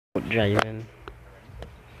driving.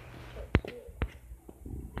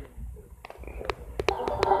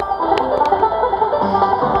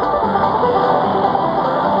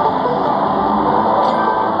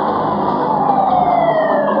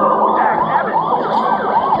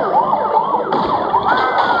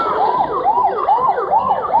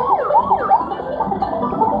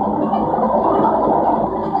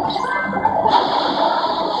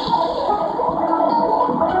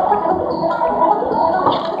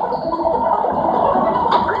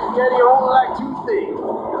 Daddy only like two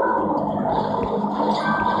things.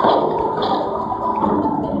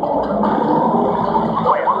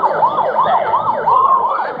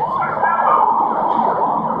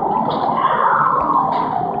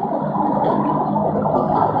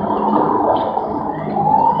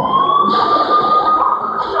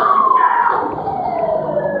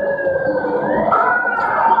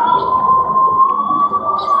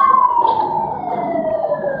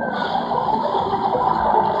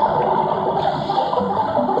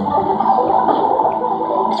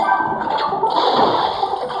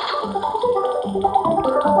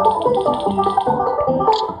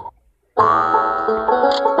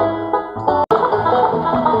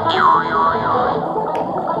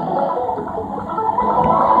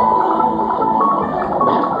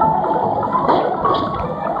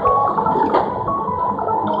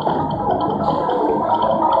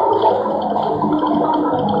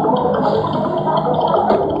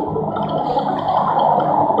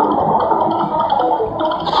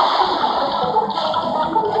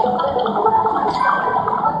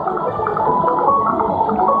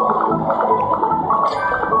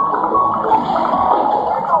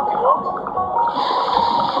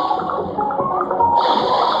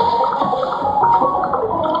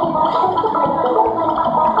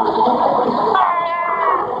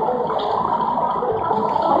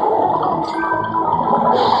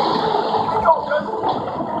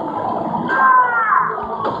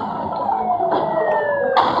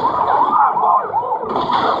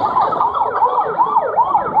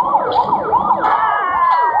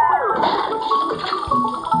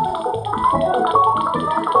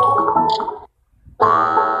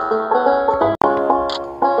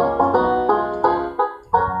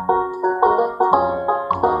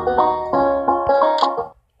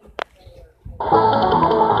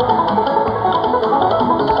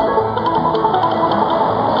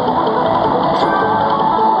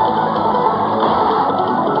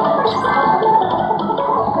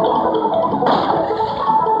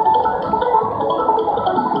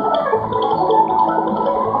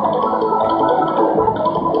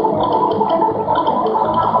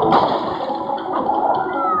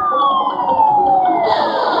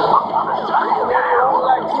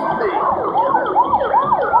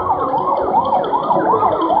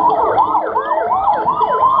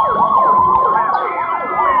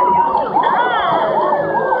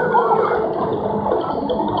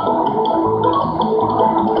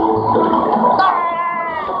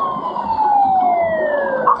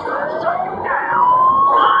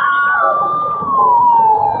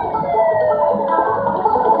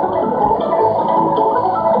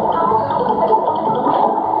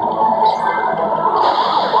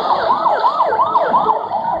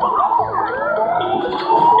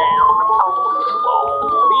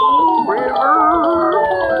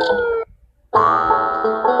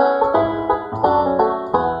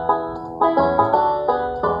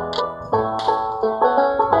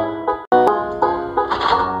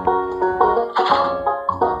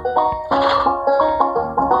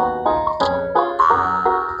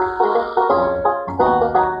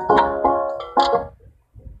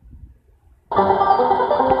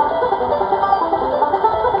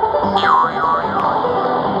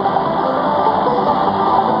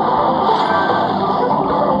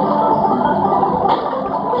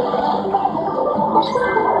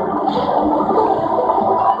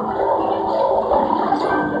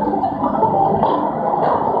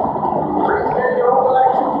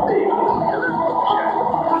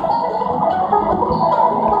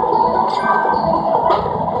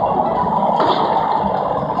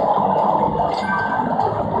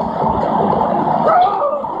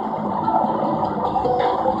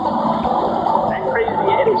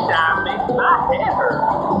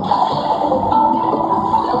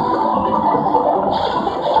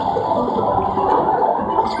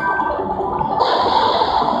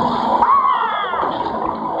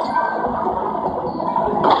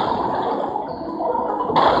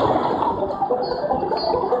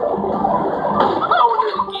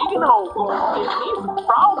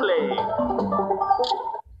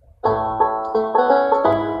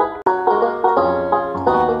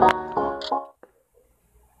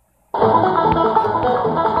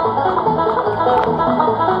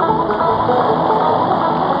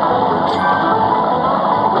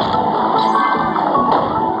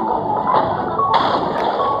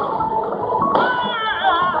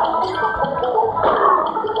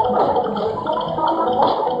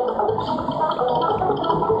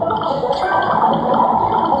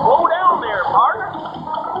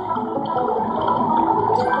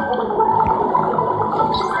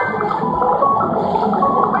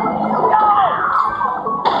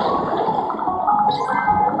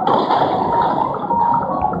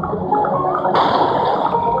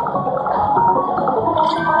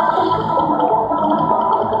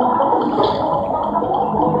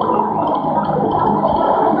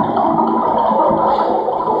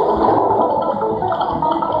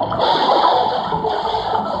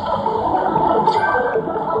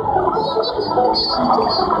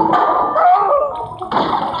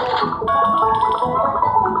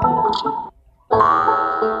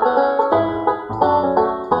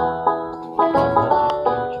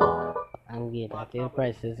 tail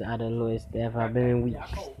prices are the lowest they ever been in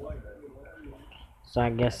weeks. So I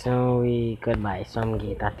guess we could buy some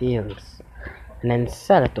gator tails and then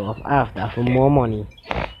sell it off after for more money.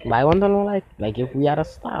 But I want to know like if we had a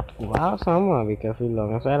start, wow, someone because we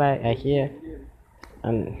long as well I hear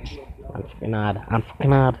and I'm fucking hard. I'm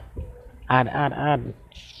fucking hard. Add.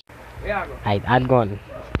 I'd gone.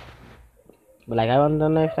 But like I want to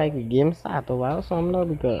know if like the game start or wow something though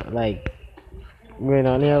because like going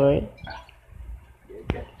on here right.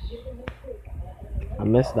 I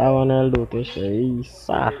missed that one I'll do this shit.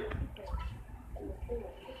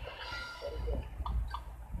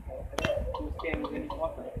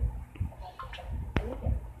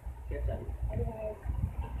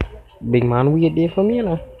 Big man wait there for me, you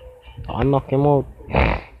know. I'll knock him out.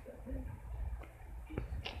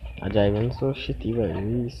 I driving so shitty, but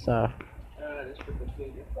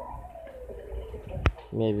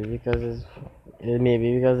maybe because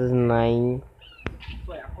it's 9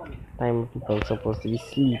 time people supposed to be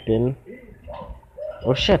sleeping.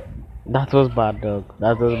 Oh shit, that was bad dog.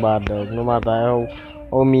 That was bad dog. No matter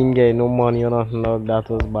how mean guy, no money or nothing dog, that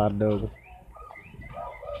was bad dog.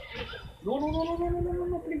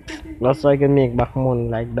 That's why I can make back money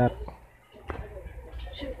like that.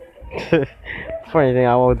 Funny thing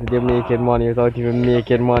about it, they're making money without even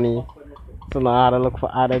making money. So now I had to look for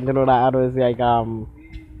other, you know that other is like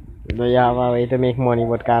you have a way to make money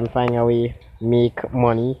but can't find a way make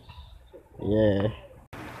money. Yeah.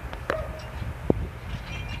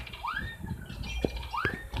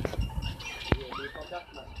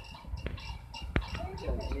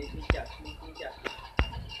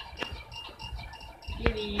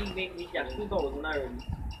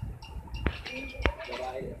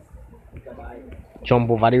 Jump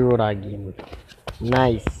over the road again.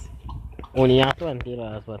 Nice. Only at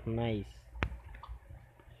 $20 but nice.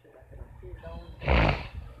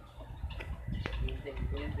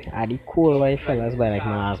 Are the cool white fellas by like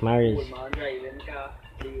my last marriage?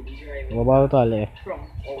 What about all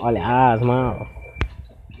the asthma?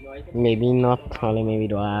 Maybe not only maybe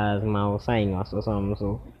the asthma or sinus or something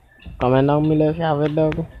so comment down below if you have it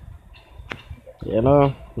dog. You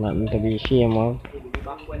know, nothing to be ashamed of.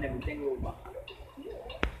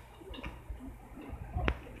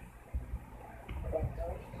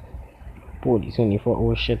 Police only for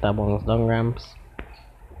oh shit I bounced down ramps.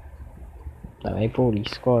 That I police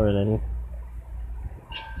scored and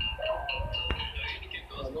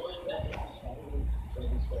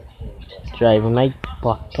driving like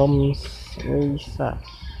bottoms racer.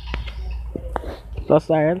 Plus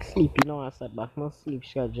I had sleepy now. I set back my sleep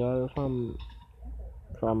schedule from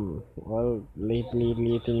well late in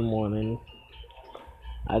the morning.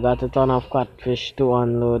 I got a ton of catfish to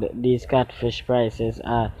unload. These catfish prices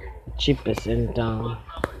are cheapest in town.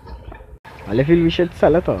 Well, I feel we should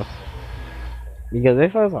sell it off. Because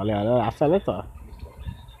if I sell it off.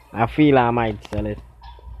 I feel I might sell it.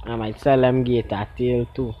 I might sell them gator tail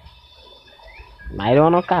too. I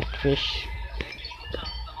don't know catfish.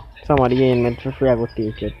 Somebody getting it for free, I go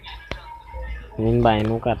take it. I didn't buy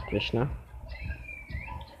no catfish now.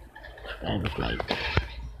 I just like.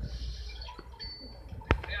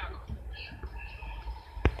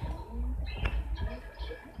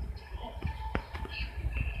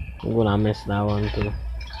 I'm gonna miss that one too.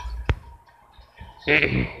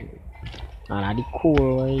 And I the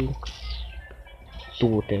cool way.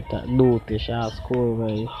 Do it as cool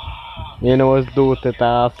way. You know what's do it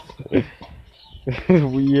as?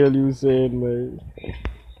 Weird you saying man.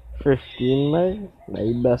 15 man.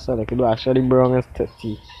 Like best I could do actually bring us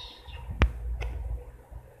 30.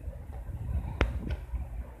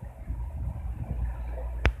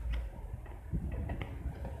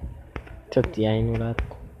 I know that.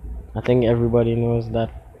 I think everybody knows that.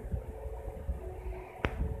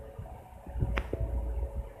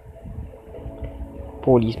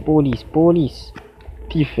 Police.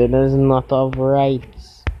 Thieving is not of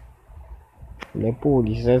rights. The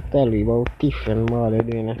police is telling me about thieving, but they're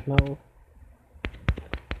doing it now.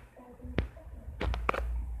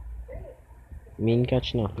 Mean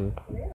catch nothing.